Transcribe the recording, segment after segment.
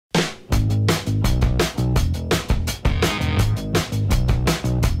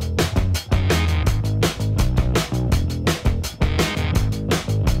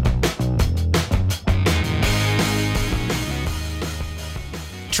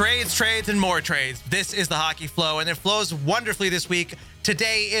Trades, and more trades. This is the Hockey Flow, and it flows wonderfully this week.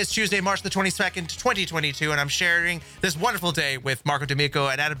 Today is Tuesday, March the 22nd, 2022, and I'm sharing this wonderful day with Marco D'Amico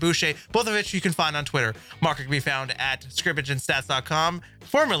and Adam Boucher, both of which you can find on Twitter. Marco can be found at scrimmageandstats.com,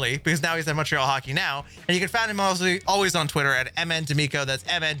 formerly, because now he's at Montreal Hockey Now, and you can find him also always on Twitter at MNDamico, that's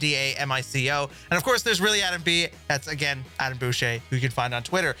MNDAMICO, and of course, there's really Adam B, that's again, Adam Boucher, who you can find on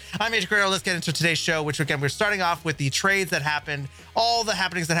Twitter. I'm AJ Guerrero. Let's get into today's show, which again, we're starting off with the trades that happened, all the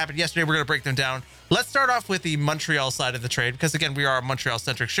happenings that happened yesterday. We're going to break them down. Let's start off with the Montreal side of the trade, because again, we are a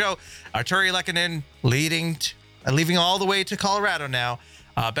Montreal-centric show. Artturi Lehkonen leaving all the way to Colorado now.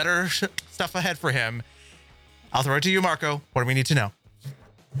 Better stuff ahead for him. I'll throw it to you, Marco. What do we need to know?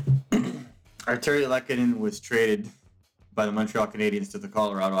 Artturi Lehkonen was traded by the Montreal Canadiens to the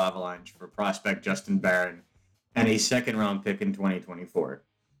Colorado Avalanche for prospect Justin Barron and a second-round pick in 2024.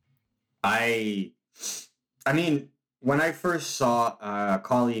 I mean, when I first saw a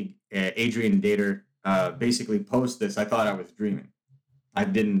colleague, Adrian Dater, basically post this, I thought I was dreaming. I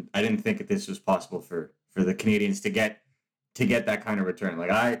didn't think that this was possible for the Canadiens to get that kind of return.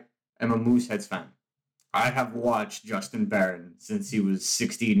 Like, I am a Mooseheads fan. I have watched Justin Barron since he was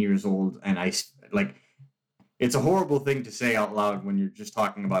 16 years old, and it's a horrible thing to say out loud when you're just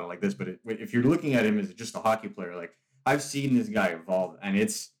talking about it like this, but if you're looking at him as just a hockey player, like, I've seen this guy evolve, and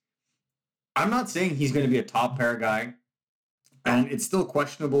I'm not saying he's going to be a top pair guy, and it's still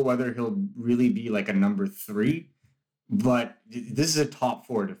questionable whether he'll really be like a number 3, but this is a top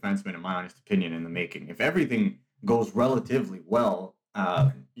 4 defenseman, in my honest opinion, in the making. If everything goes relatively well,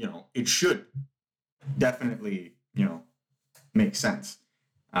 it should definitely, make sense.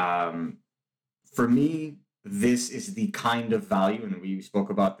 For me, this is the kind of value, and we spoke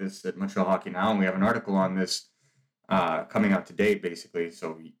about this at Montreal Hockey Now, and we have an article on this coming out today, basically.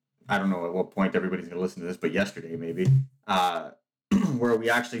 So I don't know at what point everybody's going to listen to this, but yesterday maybe, where we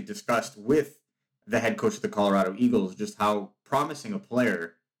actually discussed with the head coach of the Colorado Eagles just how promising a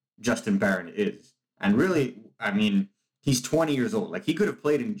player Justin Barron is. And really, I mean, he's 20 years old. Like, he could have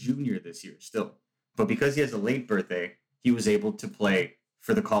played in junior this year still. But because he has a late birthday, he was able to play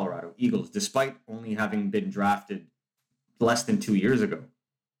for the Colorado Eagles, despite only having been drafted less than 2 years ago.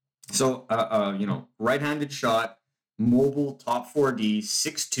 So, right-handed shot, mobile, top 4D,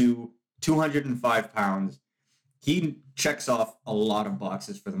 6'2", 205 pounds. He checks off a lot of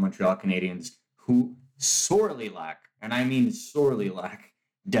boxes for the Montreal Canadiens, who sorely lack, and I mean sorely lack,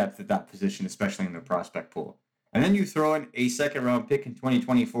 depth at that position, especially in their prospect pool. And then you throw in a second-round pick in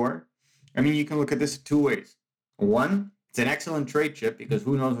 2024. I mean, you can look at this 2 ways. One, it's an excellent trade chip, because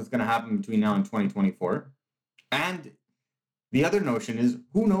who knows what's going to happen between now and 2024. And the other notion is,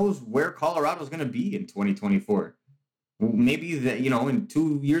 who knows where Colorado is going to be in 2024. Maybe in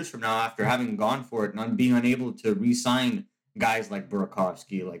 2 years from now, after having gone for it and being unable to re-sign guys like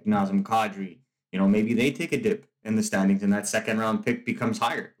Burakovsky, like Nazem Kadri, maybe they take a dip in the standings and that second-round pick becomes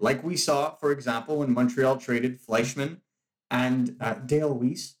higher. Like we saw, for example, when Montreal traded Fleischmann and Dale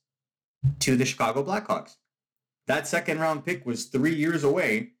Weiss to the Chicago Blackhawks. That second-round pick was 3 years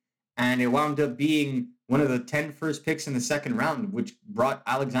away, and it wound up being one of the 10 first picks in the second round, which brought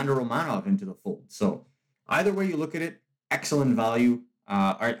Alexander Romanov into the fold. So either way you look at it, excellent value.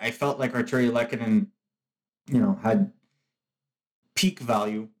 I felt like Artturi Lehkonen, had peak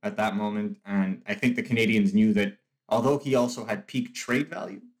value at that moment, and I think the Canadiens knew that although he also had peak trade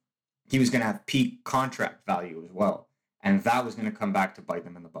value, he was going to have peak contract value as well, and that was going to come back to bite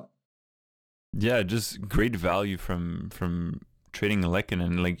them in the butt. Yeah, just great value from trading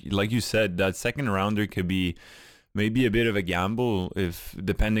Lehkonen. Like you said, that second rounder could be maybe a bit of a gamble if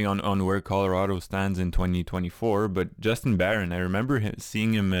depending on where Colorado stands in 2024. But Justin Barron, I remember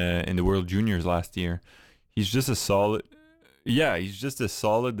seeing him in the World Juniors last year. He's just a solid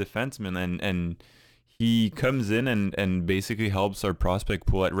defenseman, and he comes in and basically helps our prospect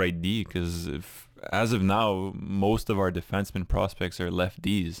pool at right D, because as of now, most of our defenseman prospects are left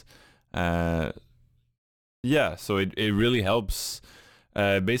Ds. So it really helps,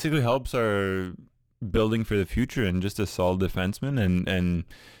 basically helps our building for the future, and just a solid defenseman.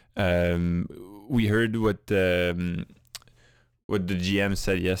 And we heard what the GM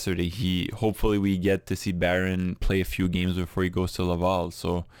said yesterday. Hopefully we get to see Barron play a few games before he goes to Laval.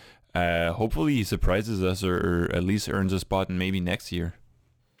 So hopefully he surprises us, or at least earns a spot in maybe next year.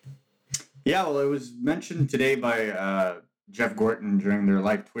 Yeah, well, it was mentioned today by Jeff Gorton during their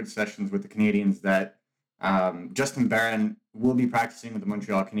live Twitch sessions with the Canadiens that Justin Barron will be practicing with the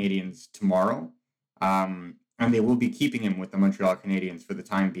Montreal Canadiens tomorrow, and they will be keeping him with the Montreal Canadiens for the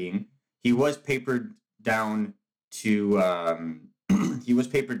time being. He was papered down to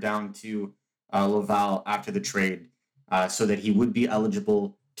Laval after the trade, so that he would be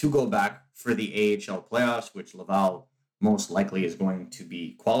eligible to go back for the AHL playoffs, which Laval most likely is going to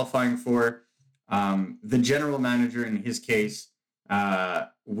be qualifying for. The general manager, in his case,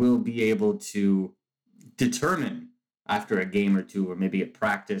 will be able to determine after a game or two, or maybe at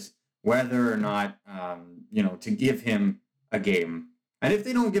practice, whether or not, to give him a game. And if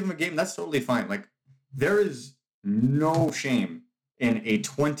they don't give him a game, that's totally fine. Like, there is no shame in a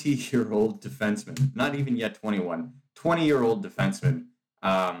 20-year-old defenseman, not even yet 21, 20-year-old defenseman,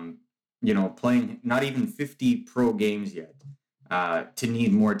 playing not even 50 pro games yet, to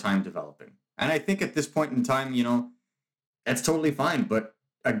need more time developing. And I think at this point in time, that's totally fine. But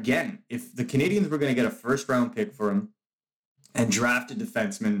again, if the Canadiens were going to get a first-round pick for him and draft a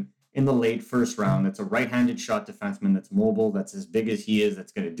defenseman in the late first round, that's a right-handed shot defenseman, that's mobile, that's as big as he is,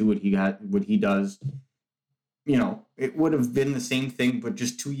 that's going to do what he does, it would have been the same thing, but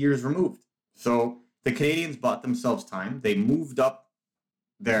just 2 years removed. So the Canadiens bought themselves time. They moved up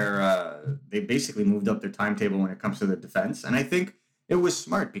they basically moved up their timetable when it comes to the defense. And I think it was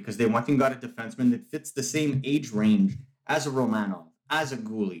smart because they went and got a defenseman that fits the same age range as a Romanov, as a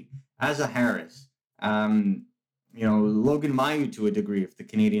Goulet, as a Harris, Logan Mailloux to a degree, if the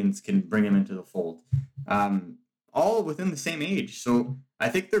Canadiens can bring him into the fold, all within the same age. So I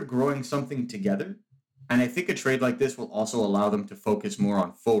think they're growing something together. And I think a trade like this will also allow them to focus more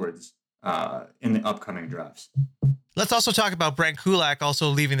on forwards in the upcoming drafts. Let's also talk about Brett Kulak also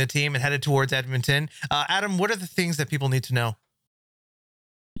leaving the team and headed towards Edmonton. Adam, what are the things that people need to know?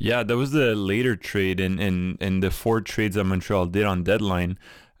 Yeah, that was the later trade in the 4 trades that Montreal did on deadline.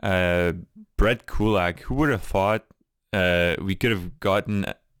 Brett Kulak, who would have thought we could have gotten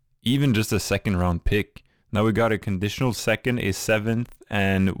even just a second round pick? Now we got a conditional second, a 7th,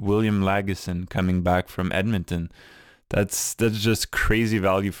 and William Lagesson coming back from Edmonton. That's just crazy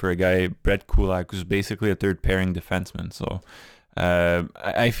value for a guy, Brett Kulak, who's basically a third pairing defenseman. So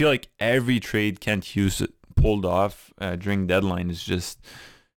I feel like every trade Kent Hughes pulled off during deadline is just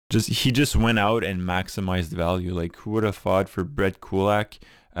he just went out and maximized value. Like, who would have thought for Brett Kulak?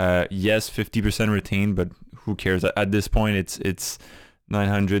 Yes, 50% retained, but who cares? At this point, it's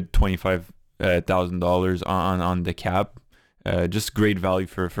 $925,000 on the cap. Just great value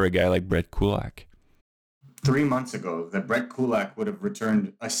for a guy like Brett Kulak. 3 months ago, that Brett Kulak would have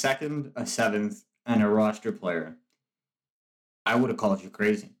returned a 2nd, a 7th, and a roster player, I would have called you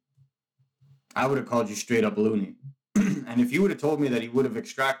crazy. I would have called you straight up loony. And if you would have told me that he would have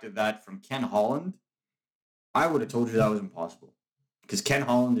extracted that from Ken Holland, I would have told you that was impossible. Because Ken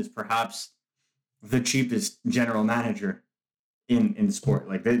Holland is perhaps the cheapest general manager in sport.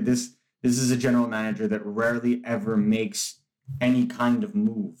 Like, this is a general manager that rarely ever makes any kind of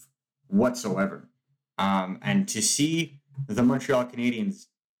move whatsoever. And to see the Montreal Canadiens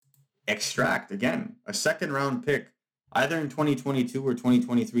extract, again, a second round pick, either in 2022 or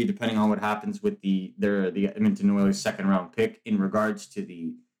 2023, depending on what happens with the Edmonton Oilers second round pick in regards to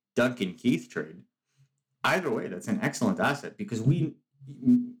the Duncan Keith trade. Either way, that's an excellent asset because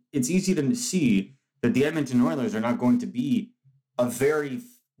it's easy to see that the Edmonton Oilers are not going to be a very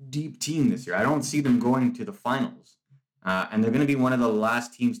deep team this year. I don't see them going to the finals. And they're going to be one of the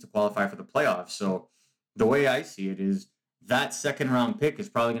last teams to qualify for the playoffs. So the way I see it is that second round pick is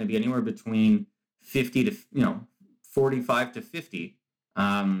probably going to be anywhere between 50 to 45 to 50,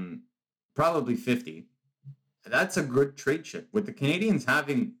 probably 50. That's a good trade chip. With the Canadiens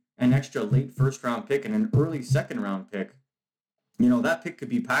having an extra late first round pick and an early second round pick, that pick could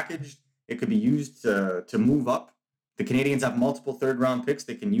be packaged. It could be used to move up. The Canadiens have multiple third round picks.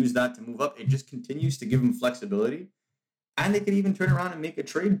 They can use that to move up. It just continues to give them flexibility. And they could even turn around and make a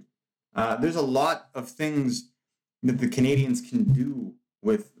trade. There's a lot of things that the Canadiens can do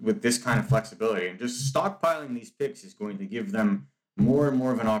with this kind of flexibility. And just stockpiling these picks is going to give them more and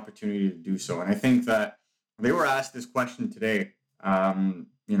more of an opportunity to do so. And I think that they were asked this question today,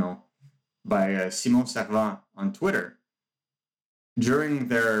 by Simon Servant on Twitter during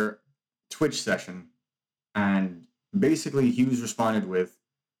their Twitch session. And basically Hughes responded with,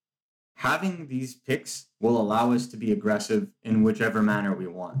 having these picks will allow us to be aggressive in whichever manner we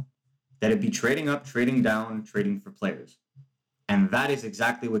want. That it be trading up, trading down, trading for players. And that is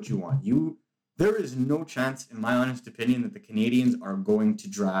exactly what you want. There is no chance, in my honest opinion, that the Canadiens are going to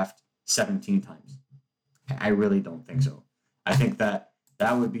draft 17 times. I really don't think so. I think that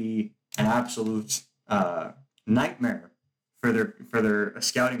would be an absolute nightmare for their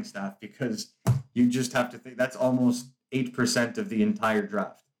scouting staff, because you just have to think that's almost 8% of the entire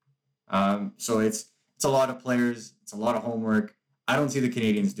draft. So it's a lot of players. It's a lot of homework. I don't see the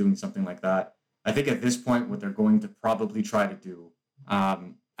Canadiens doing something like that. I think at this point, what they're going to probably try to do,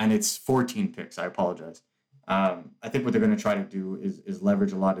 and it's 14 picks, I apologize. I think what they're going to try to do is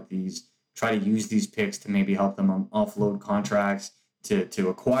leverage a lot of these, try to use these picks to maybe help them offload contracts, to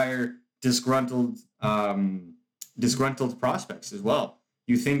acquire disgruntled prospects as well.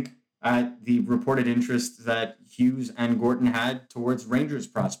 You think at the reported interest that Hughes and Gorton had towards Rangers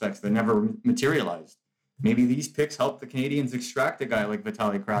prospects that never materialized. Maybe these picks help the Canadians extract a guy like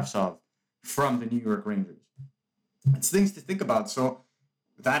Vitaly Kravtsov from the New York Rangers. It's things to think about. So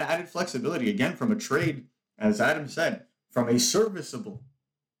that added flexibility, again, from a trade, as Adam said, from a serviceable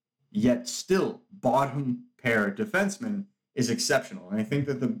yet still bottom pair defenseman is exceptional. And I think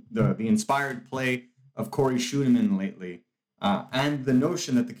that the inspired play of Corey Schueneman lately, and the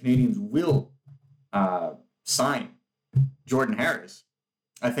notion that the Canadians will sign Jordan Harris,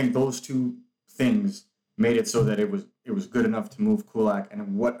 I think those two things made it so that it was good enough to move Kulak,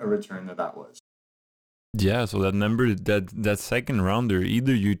 and what a return that was. Yeah, so that number, that second rounder,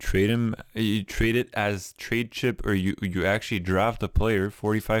 either you trade it as trade chip, or you actually draft a player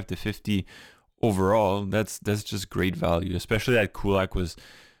 45 to 50 overall. That's just great value, especially that Kulak was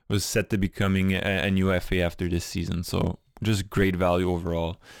set to becoming an UFA after this season. So just great value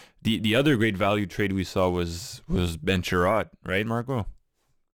overall. The other great value trade we saw was Ben Chiarot, right, Marco?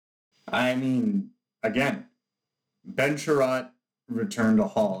 I mean, again, Ben Chiarot returned a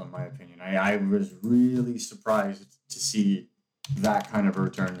haul, in my opinion. I was really surprised to see that kind of a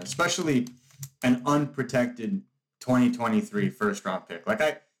return, especially an unprotected 2023 first round pick.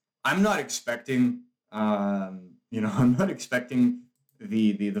 Like I'm not expecting, I'm not expecting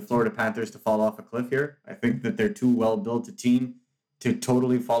the Florida Panthers to fall off a cliff here. I think that they're too well built a team to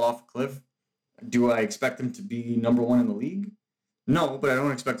totally fall off a cliff. Do I expect them to be number one in the league? No, but I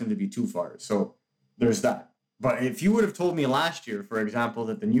don't expect them to be too far. So there's that. But if you would have told me last year, for example,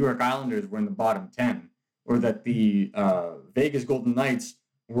 that the New York Islanders were in the bottom 10, or that the Vegas Golden Knights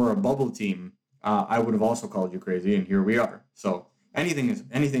were a bubble team, I would have also called you crazy, and here we are. So anything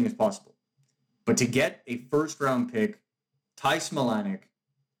is possible. But to get a first round pick, Ty Smilanic,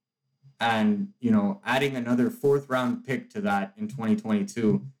 and adding another fourth round pick to that in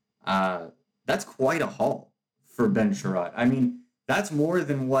 2022, that's quite a haul for Ben Chiarot. I mean, that's more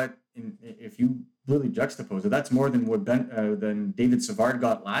than what, if you really juxtapose it, that's more than what than David Savard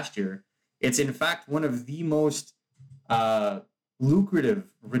got last year. It's in fact one of the most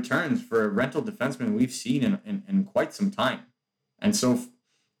lucrative returns for a rental defenseman we've seen in quite some time. And so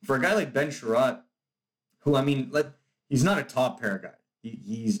for a guy like Ben Chiarot, who, I mean, he's not a top pair guy.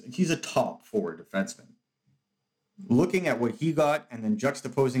 He's a top forward defenseman. Looking at what he got and then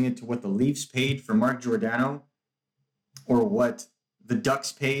juxtaposing it to what the Leafs paid for Mark Giordano, or what the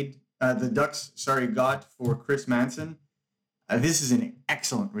Ducks got for Chris Manson, this is an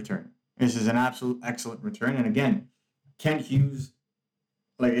excellent return. This is an absolute excellent return. And again, Kent Hughes,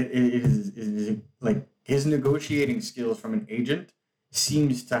 like it is like his negotiating skills from an agent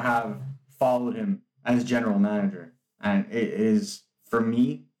seems to have followed him as general manager, and it is, for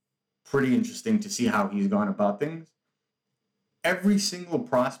me, pretty interesting to see how he's gone about things. Every single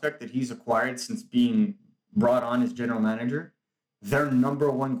prospect that he's acquired since being brought on as general manager, their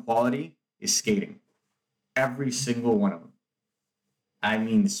number one quality is skating. Every single one of them. I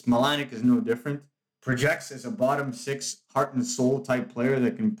mean, Smilanic is no different. Projects as a bottom six, heart and soul type player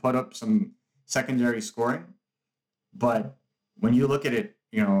that can put up some secondary scoring. But when you look at it,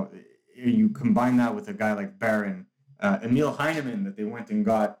 you combine that with a guy like Barron, Emil Heineman that they went and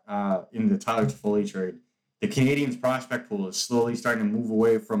got in the Tyler Toffoli trade. The Canadians' prospect pool is slowly starting to move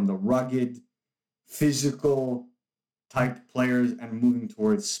away from the rugged, physical type players and moving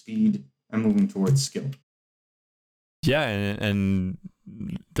towards speed and moving towards skill. Yeah, and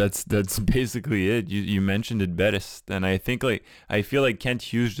that's basically it. You mentioned it best, and I feel like Kent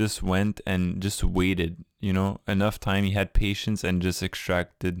Hughes just went and just waited, enough time. He had patience and just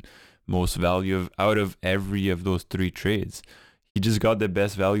extracted most value out of every of those three trades. He just got the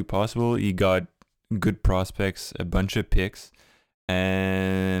best value possible. He got good prospects, a bunch of picks,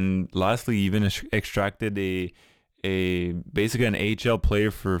 and lastly, even extracted a basically an AHL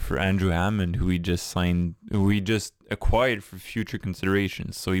player for Andrew Hammond, who he just acquired for future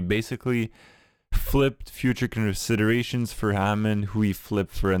considerations. So he basically flipped future considerations for Hammond, who he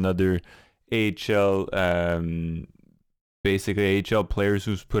flipped for another AHL, basically AHL players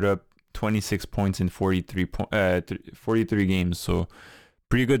who's put up 26 points in 43 games. So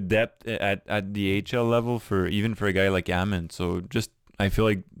pretty good depth at the AHL level for a guy like Hammond. So I feel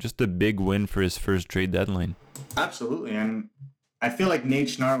like just a big win for his first trade deadline. Absolutely. And I feel like Nate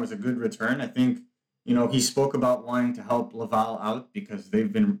Schnarr was a good return. I think, he spoke about wanting to help Laval out because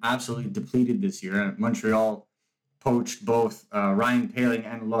they've been absolutely depleted this year. And Montreal poached both Ryan Poehling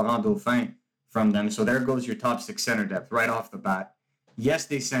and Laurent Dauphin from them. So there goes your top 6 center depth right off the bat. Yes,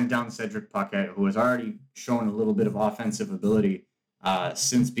 they sent down Cedric Paquette, who has already shown a little bit of offensive ability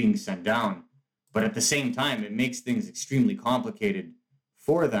since being sent down. But at the same time, it makes things extremely complicated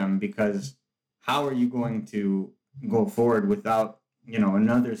for them, because how are you going to go forward without,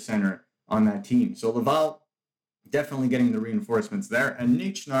 another center on that team? So Laval definitely getting the reinforcements there. And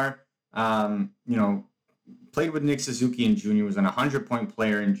Nate Schnarr, played with Nick Suzuki in junior, was an 100-point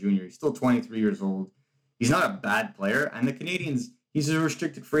player in junior. He's still 23 years old. He's not a bad player. And the Canadians, he's a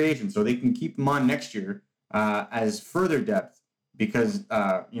restricted free agent, so they can keep him on next year as further depth, because,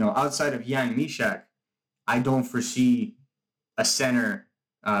 outside of Jan Mysak, I don't foresee a center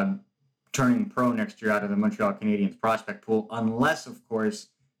turning pro next year out of the Montreal Canadiens prospect pool, unless, of course,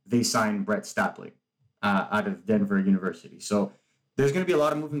 they sign Brett Stapley out of Denver University. So there's going to be a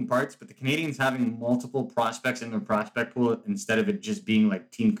lot of moving parts, but the Canadians having multiple prospects in their prospect pool instead of it just being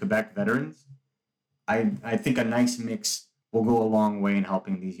like Team Quebec veterans, I think a nice mix will go a long way in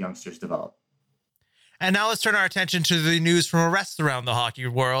helping these youngsters develop. And now let's turn our attention to the news from the rest around the hockey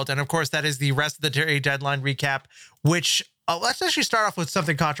world. And of course, that is the rest of the trade deadline recap, which let's actually start off with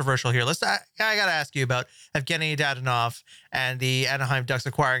something controversial here. I got to ask you about Evgeny Dadonov and the Anaheim Ducks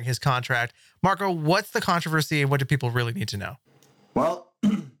acquiring his contract. Marco, what's the controversy and what do people really need to know? Well,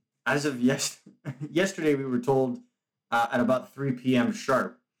 as of yesterday, we were told at about 3 p.m.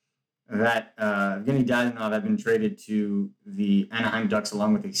 sharp that Evgeny Dadonov had been traded to the Anaheim Ducks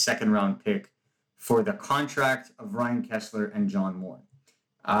along with a second-round pick for the contract of Ryan Kessler and John Moore.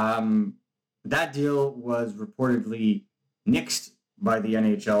 That deal was reportedly nixed by the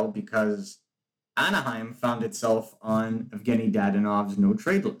NHL because Anaheim found itself on Evgeny Dadonov's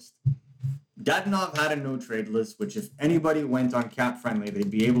no-trade list. Dadonov had a no-trade list, which if anybody went on Cap Friendly, they'd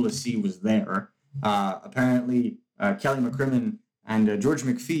be able to see was there. Apparently, Kelly McCrimmon and George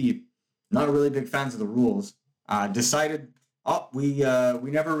McPhee, not really big fans of the rules, decided, we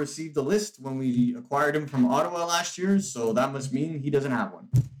never received the list when we acquired him from Ottawa last year, so that must mean he doesn't have one.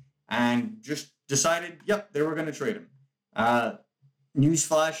 And just decided, they were going to trade him.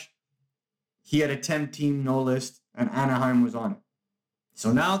 Newsflash, he had a 10-team no list, and Anaheim was on it.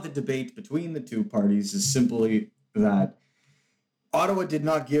 So now the debate between the two parties is simply that Ottawa did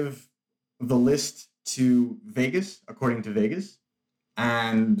not give the list to Vegas, according to Vegas,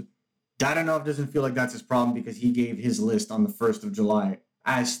 and Dadonov doesn't feel like that's his problem because he gave his list on the 1st of July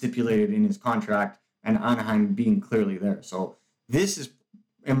as stipulated in his contract, and Anaheim being clearly there. So this is,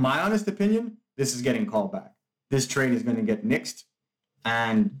 in my honest opinion, this is getting called back. This trade is going to get nixed,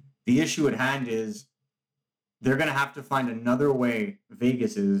 and the issue at hand is they're going to have to find another way,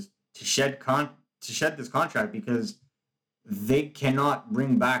 Vegas is, to shed this contract, because they cannot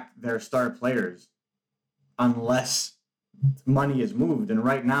bring back their star players unless money is moved. And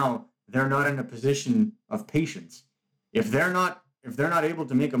right now, they're not in a position of patience. If they're not able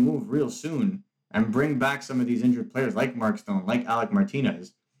to make a move real soon and bring back some of these injured players like Mark Stone, like Alec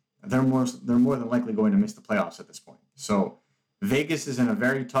Martinez, they're more than likely going to miss the playoffs at this point. So Vegas is in a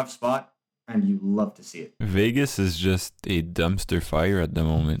very tough spot, and you love to see it. Vegas is just a dumpster fire at the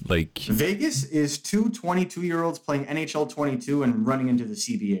moment. Like, Vegas is two 22-year-olds playing NHL 22 and running into the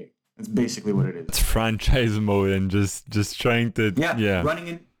CBA. That's basically what it is. it's franchise mode and just trying to running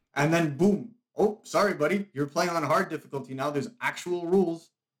in, and then boom. Oh, sorry, buddy. You're playing on hard difficulty now. There's actual rules.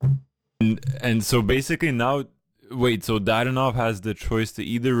 And so basically now, so Dadonov has the choice to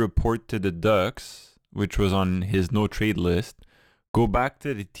either report to the Ducks, which was on his no-trade list, go back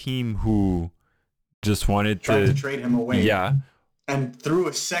to the team who just wanted to trade him away. Yeah. And threw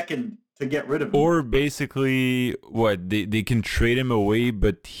a second to get rid of him. Or basically, they can trade him away,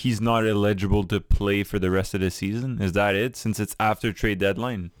 but he's not eligible to play for the rest of the season? Is that it? Since it's after trade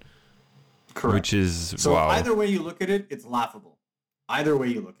deadline? Correct. Which is, so wow. Either way you look at it, it's laughable. Either way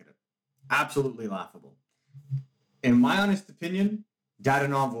you look at it. Absolutely laughable. In my honest opinion,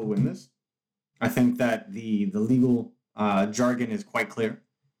 Dadonov will win this. I think that the legal jargon is quite clear.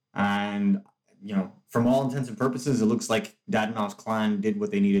 And, from all intents and purposes, it looks like Dadonov's clan did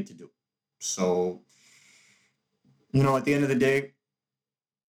what they needed to do. So, at the end of the day,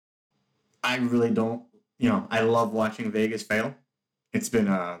 I really don't, I love watching Vegas fail. It's been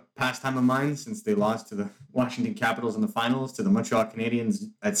a pastime of mine since they lost to the Washington Capitals in the finals, to the Montreal Canadiens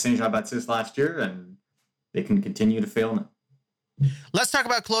at Saint-Jean-Baptiste last year, and they can continue to fail now. Let's talk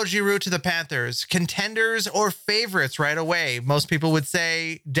about Claude Giroux to the Panthers. Contenders or favorites right away? Most people would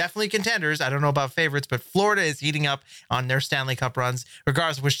say definitely contenders. I don't know about favorites, but Florida is heating up on their Stanley Cup runs,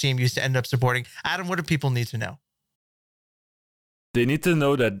 regardless of which team you used to end up supporting. Adam, what do people need to know? They need to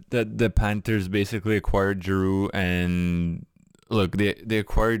know that the Panthers basically acquired Giroux, and look, they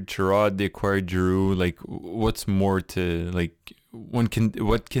acquired Chirod, they acquired Giroux. Like, what's more to like? What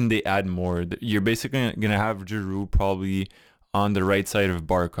can they add more? You're basically gonna have Giroux probably on the right side of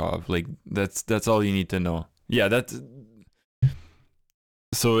Barkov. Like, that's all you need to know. Yeah, that's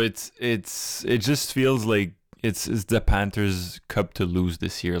so it just feels like it's the Panthers' cup to lose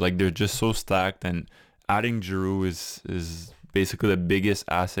this year. Like, they're just so stacked, and adding Giroux is basically the biggest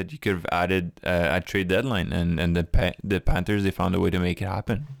asset you could have added at trade deadline, and the Panthers, they found a way to make it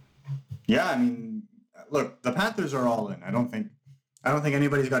happen. Yeah, I mean, look, the Panthers are all in. I don't think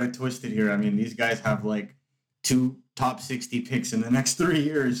anybody's got it twisted here. I mean, these guys have like 2 top 60 picks in the next 3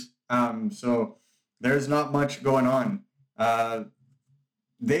 years. So there's not much going on.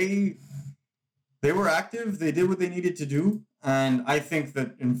 They were active. They did what they needed to do. And I think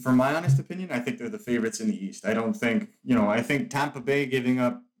that, and for my honest opinion, I think they're the favorites in the East. I don't think, I think Tampa Bay giving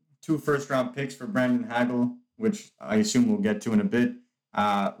up 2 first-round picks for Brandon Hagel, which I assume we'll get to in a bit,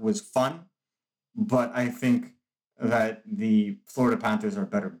 was fun. But I think that the Florida Panthers are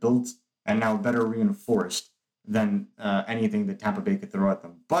better built and now better reinforced than anything that Tampa Bay could throw at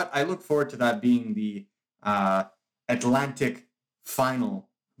them. But I look forward to that being the Atlantic final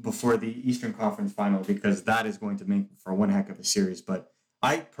before the Eastern Conference final, because that is going to make for one heck of a series. But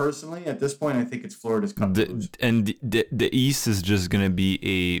I personally, at this point, I think it's Florida's cup to lose. And the East is just going to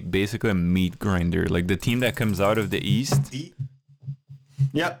be basically a meat grinder. Like, the team that comes out of the East...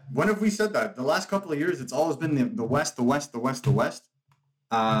 Yeah, when have we said that? The last couple of years, it's always been the West, the West, the West, the West.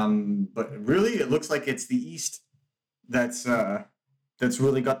 But really, it looks like it's the East that's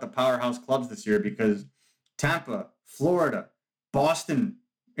really got the powerhouse clubs this year, because Tampa, Florida, Boston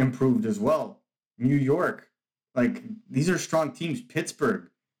improved as well. New York, like, these are strong teams. Pittsburgh,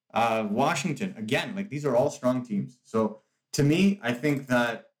 Washington, again, like, these are all strong teams. So to me, I think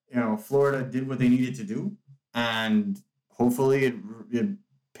that, Florida did what they needed to do, and hopefully it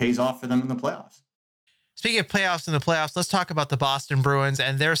pays off for them in the playoffs. Speaking of playoffs in the playoffs, let's talk about the Boston Bruins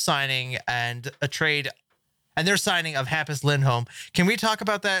and their signing and a trade and their signing of Hampus Lindholm. Can we talk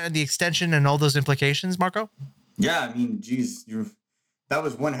about that and the extension and all those implications, Marco? Yeah, I mean, geez, that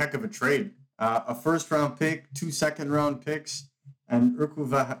was one heck of a trade. A first-round pick, 2 second-round picks, and Urku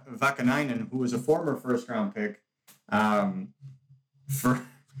Vakanainen, who was a former first-round pick, for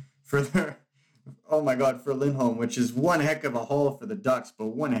Lindholm, which is one heck of a haul for the Ducks, but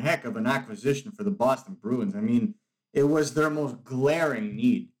one heck of an acquisition for the Boston Bruins. I mean, it was their most glaring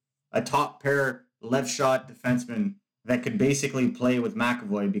need. A top-pair left-shot defenseman that could basically play with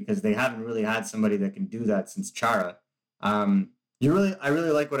McAvoy, because they haven't really had somebody that can do that since Chara. I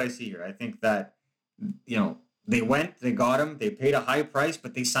really like what I see here. I think that, they got him, they paid a high price,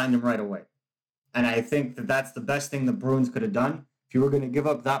 but they signed him right away. And I think that that's the best thing the Bruins could have done. If you were going to give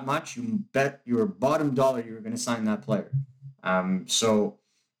up that much, you bet your bottom dollar you were going to sign that player. So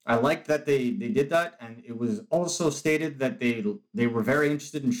I liked that they did that, and it was also stated that they were very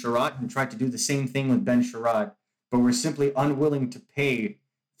interested in Sherratt and tried to do the same thing with Ben Sherratt, but were simply unwilling to pay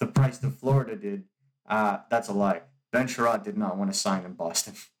the price that Florida did. That's a lie. Ben Sherratt did not want to sign in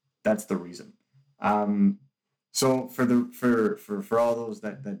Boston. That's the reason. So for all those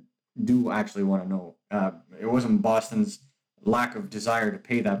that do actually want to know, it wasn't Boston's lack of desire to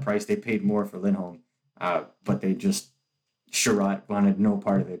pay that price. They paid more for Lindholm, but Sherratt wanted no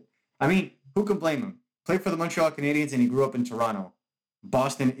part of it. I mean, who can blame him? Played for the Montreal Canadiens, and he grew up in Toronto.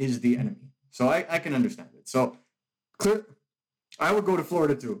 Boston is the enemy, so I can understand it. So clear, I would go to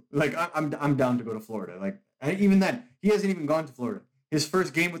Florida too. Like, I'm down to go to Florida. Like, even then, he hasn't even gone to Florida. His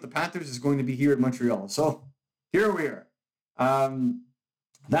first game with the Panthers is going to be here at Montreal. So here we are.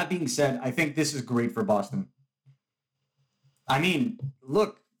 That being said, I think this is great for Boston. I mean,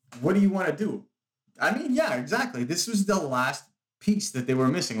 look, what do you want to do? I mean, yeah, exactly. This was the last piece that they were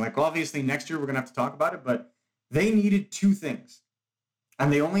missing. Like, obviously, next year we're going to have to talk about it, but they needed 2 things.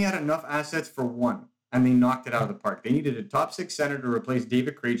 And they only had enough assets for 1, and they knocked it out of the park. They needed a top 6 center to replace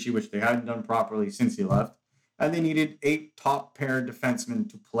David Krejci, which they hadn't done properly since he left. And they needed 8 top-pair defensemen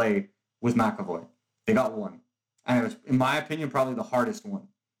to play with McAvoy. They got 1. And it was, in my opinion, probably the hardest one.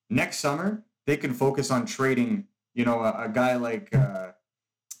 Next summer, they can focus on trading, a guy like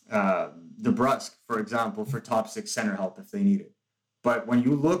DeBrusk, for example, for top 6 center help if they need it. But when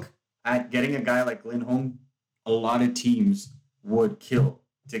you look at getting a guy like Lindholm, a lot of teams would kill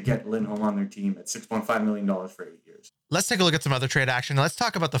to get Lindholm on their team at $6.5 million for 8 years. Let's take a look at some other trade action. Let's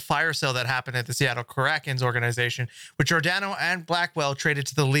talk about the fire sale that happened at the Seattle Krakens organization, with Giordano and Blackwell traded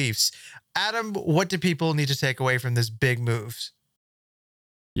to the Leafs. Adam, what do people need to take away from this big moves?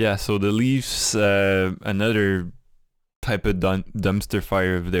 Yeah, so the Leafs, another type of dumpster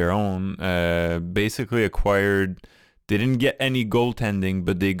fire of their own, basically acquired they didn't get any goaltending,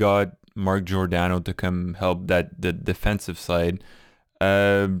 but they got Mark Giordano to come help the defensive side.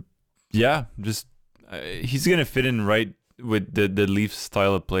 He's gonna fit in right with the Leafs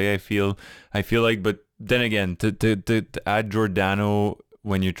style of play. I feel like, but then again, to add Giordano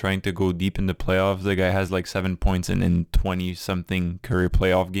when you're trying to go deep in the playoffs, the guy has like 7 points in 20 something career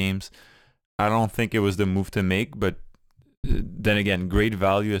playoff games. I don't think it was the move to make, but then again, great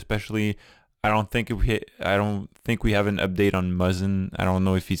value, especially. I don't think we have an update on Muzzin. I don't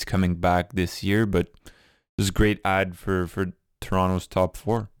know if he's coming back this year, but this is a great ad for Toronto's top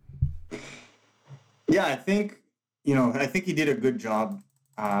four. Yeah, I think he did a good job,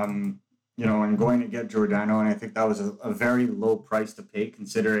 in going to get Giordano, and I think that was a very low price to pay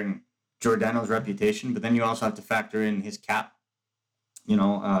considering Giordano's reputation. But then you also have to factor in his cap.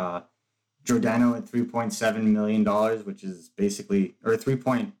 Giordano at $3.7 million, which is basically, or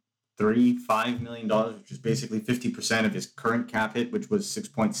 $3.35 million, which is basically 50% of his current cap hit, which was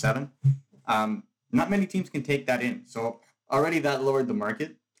 6.7. Not many teams can take that in. So already that lowered the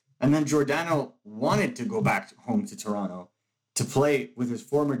market. And then Giordano wanted to go back home to Toronto to play with his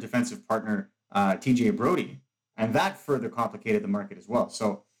former defensive partner, TJ Brody. And that further complicated the market as well.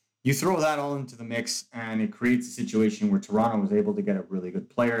 So you throw that all into the mix, and it creates a situation where Toronto was able to get a really good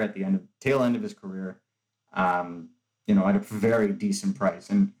player at the tail end of his career, at a very decent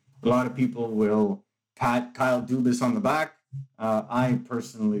price. And a lot of people will pat Kyle Dubas on the back. I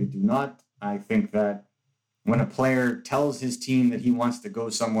personally do not. I think that when a player tells his team that he wants to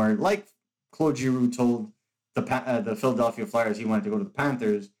go somewhere, like Claude Giroux told the Philadelphia Flyers he wanted to go to the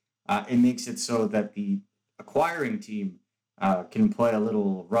Panthers, it makes it so that the acquiring team can play a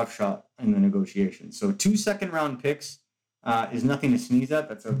little roughshod in the negotiation. So 2 second-round picks is nothing to sneeze at.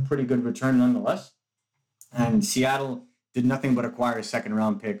 That's a pretty good return nonetheless. And Seattle did nothing but acquire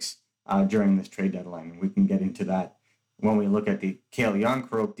second-round picks during this trade deadline. And we can get into that when we look at the Cale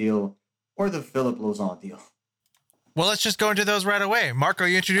Jarnkrok deal or the Philip Lauzon deal. Well, let's just go into those right away. Marco,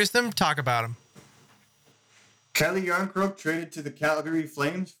 you introduced them. Talk about them. Cale Jarnkrok traded to the Calgary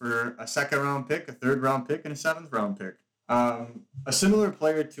Flames for a second-round pick, a third-round pick, and a seventh-round pick. A similar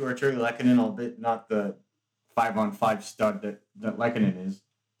player to Artturi Lehkonen, albeit not the 5-on-5 stud that Lehkonen is.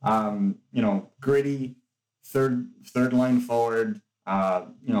 Gritty, third line forward,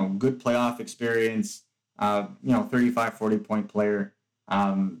 good playoff experience, 35, 40 point player.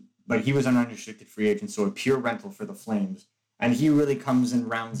 But he was an unrestricted free agent, so a pure rental for the Flames. And he really comes and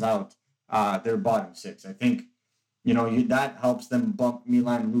rounds out their bottom six. I think, that helps them bump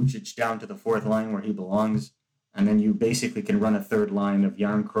Milan Lucic down to the fourth line where he belongs. And then you basically can run a third line of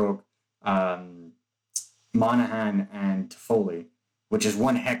Jarnkrok, Monahan, and Toffoli, which is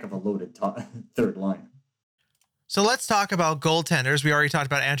one heck of a loaded third line. So let's talk about goaltenders. We already talked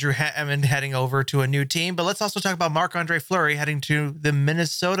about Andrew Hammond heading over to a new team, but let's also talk about Marc-Andre Fleury heading to the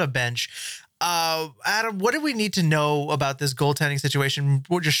Minnesota bench. Adam, what do we need to know about this goaltending situation?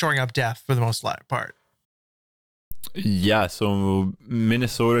 We're just shoring up depth for the most part. Yeah, so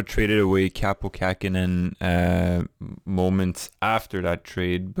Minnesota traded away Kaapo Kähkönen moments after that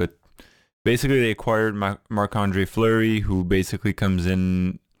trade, but basically they acquired Marc-Andre Fleury, who basically comes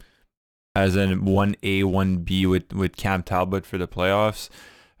in as a 1A, 1B with Cam Talbot for the playoffs.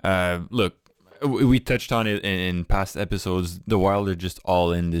 Look, we touched on it in past episodes. The Wild are just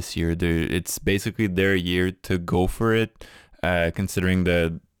all in this year. It's basically their year to go for it, considering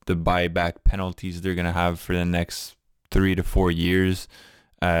the buyback penalties they're going to have for the next 3 to 4 years.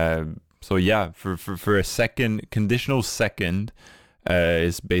 So yeah, for a conditional second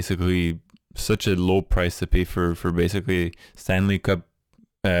is basically such a low price to pay for basically Stanley Cup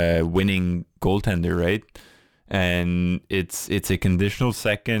winning goaltender, right? And it's a conditional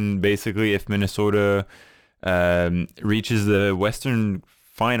second basically if Minnesota reaches the Western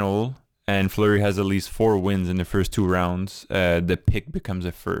Final and Fleury has at least 4 wins in the first 2 rounds, the pick becomes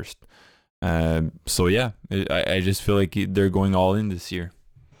a first. So yeah, I just feel like they're going all in this year.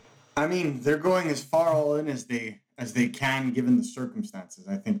 I mean, they're going as far all in as they can given the circumstances.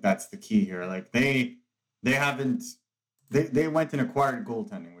 I think that's the key here. Like they went and acquired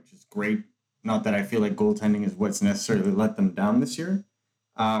goaltending, which is great. Not that I feel like goaltending is what's necessarily let them down this year.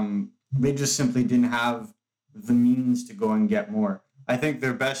 They just simply didn't have the means to go and get more. I think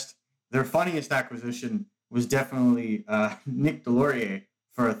their funniest acquisition was definitely Nick Delorier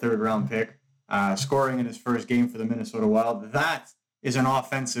for a third-round pick, scoring in his first game for the Minnesota Wild. That is an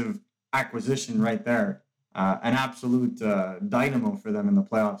offensive acquisition right there. An absolute dynamo for them in the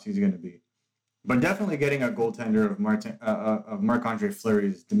playoffs he's going to be. But definitely getting a goaltender of Marc-Andre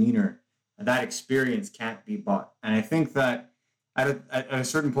Fleury's demeanor, that experience can't be bought. And I think that at a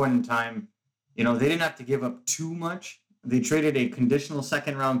certain point in time, they didn't have to give up too much They traded a conditional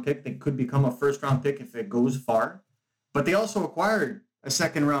second-round pick that could become a first-round pick if it goes far. But they also acquired a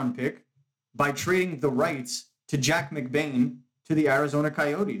second-round pick by trading the rights to Jack McBain to the Arizona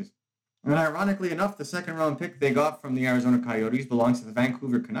Coyotes. And ironically enough, the second-round pick they got from the Arizona Coyotes belongs to the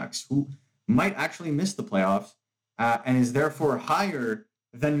Vancouver Canucks, who might actually miss the playoffs and is therefore higher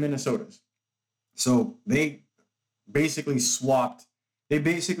than Minnesota's. So they basically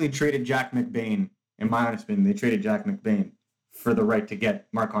traded Jack McBain. In my honest opinion, they traded Jack McBain for the right to get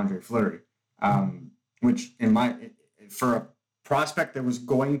Marc-Andre Fleury, which for a prospect that was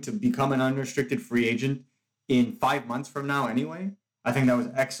going to become an unrestricted free agent in 5 months from now anyway, I think that was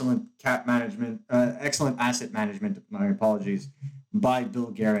excellent excellent asset management, my apologies, by Bill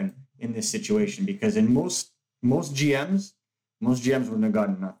Guerin in this situation, because in most GMs wouldn't have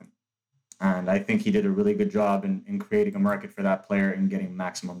gotten nothing. And I think he did a really good job in creating a market for that player and getting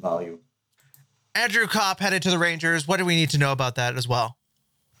maximum value. Andrew Copp headed to the Rangers. What do we need to know about that as well?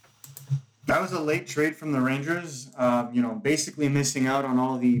 That was a late trade from the Rangers, basically missing out on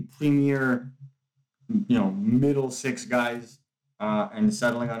all the premier, middle six guys and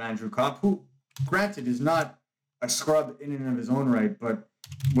settling on Andrew Copp, who, granted, is not a scrub in and of his own right, but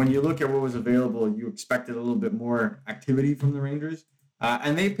when you look at what was available, you expected a little bit more activity from the Rangers.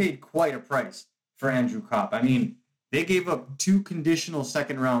 And they paid quite a price for Andrew Copp. I mean, they gave up 2 conditional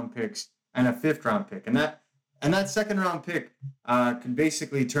second-round picks and a 5th-round pick. And that second-round pick could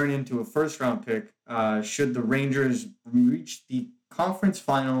basically turn into a first-round pick should the Rangers reach the conference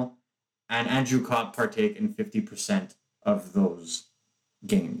final and Andrew Copp partake in 50% of those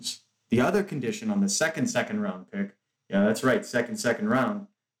games. The other condition on the second-round pick, yeah, that's right, second round,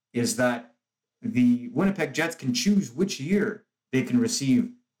 is that the Winnipeg Jets can choose which year they can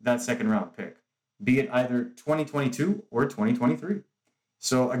receive that second-round pick, be it either 2022 or 2023.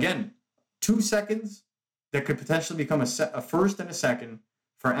 So again, 2 seconds that could potentially become a first and a second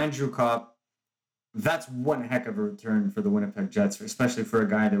for Andrew Copp. That's one heck of a return for the Winnipeg Jets, especially for a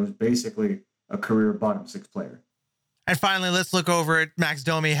guy that was basically a career bottom 6 player. And finally, let's look over at Max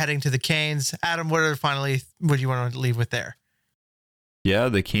Domi heading to the Canes. Adam, what do you want to leave with there? Yeah,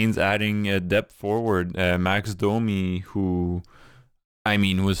 the Canes adding a depth forward, Max Domi, who,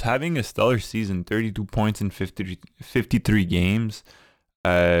 was having a stellar season, 32 points in 53 games.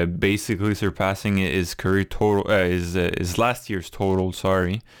 Basically surpassing his career total, his last year's total.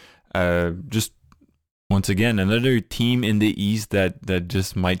 Sorry, just once again another team in the East that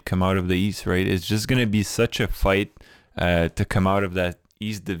just might come out of the East. Right, it's just gonna be such a fight to come out of that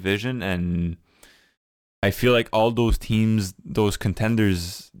East division, and I feel like all those teams, those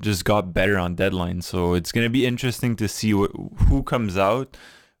contenders, just got better on deadline. So it's gonna be interesting to see who comes out.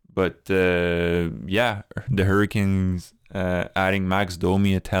 But the Hurricanes. Adding Max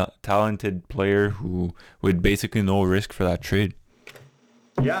Domi, a talented player who with basically no risk for that trade.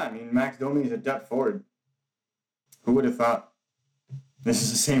 Yeah, Max Domi is a depth forward. Who would have thought? This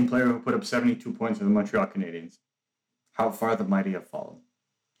is the same player who put up 72 points for the Montreal Canadiens. How far the mighty have fallen.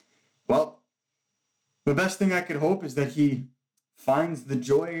 Well, the best thing I could hope is that he finds the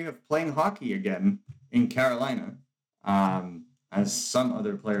joy of playing hockey again in Carolina, as some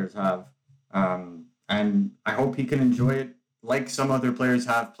other players have. And I hope he can enjoy it like some other players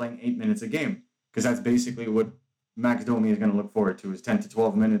have, playing 8 minutes a game, because that's basically what Max Domi is going to look forward to, is 10 to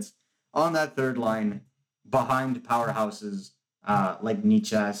 12 minutes on that third line behind powerhouses like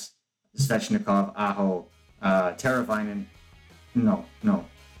Nichas, Svechnikov, Aho, Teravainen. No.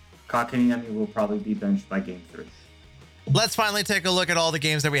 Kotkaniemi will probably be benched by game 3. Let's finally take a look at all the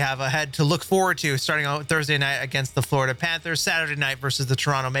games that we have ahead to look forward to, starting on Thursday night against the Florida Panthers, Saturday night versus the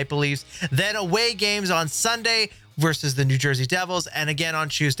Toronto Maple Leafs, then away games on Sunday versus the New Jersey Devils, and again on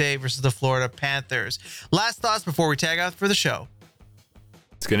Tuesday versus the Florida Panthers. Last thoughts before we tag out for the show.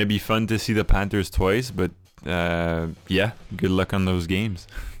 It's going to be fun to see the Panthers twice, but good luck on those games.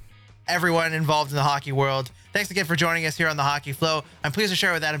 Everyone involved in the hockey world, thanks again for joining us here on the Hockey Flow. I'm pleased to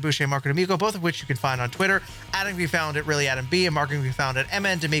share with Adam Boucher and Marco D'Amico, both of which you can find on Twitter. Adam can be found at ReallyAdamB, and Marco can be found at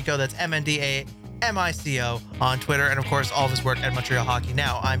MN D'Amico. That's MNDAMICO on Twitter, and of course all of his work at Montreal Hockey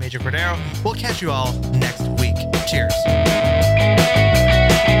Now. I'm Major Cordero. We'll catch you all next week. Cheers.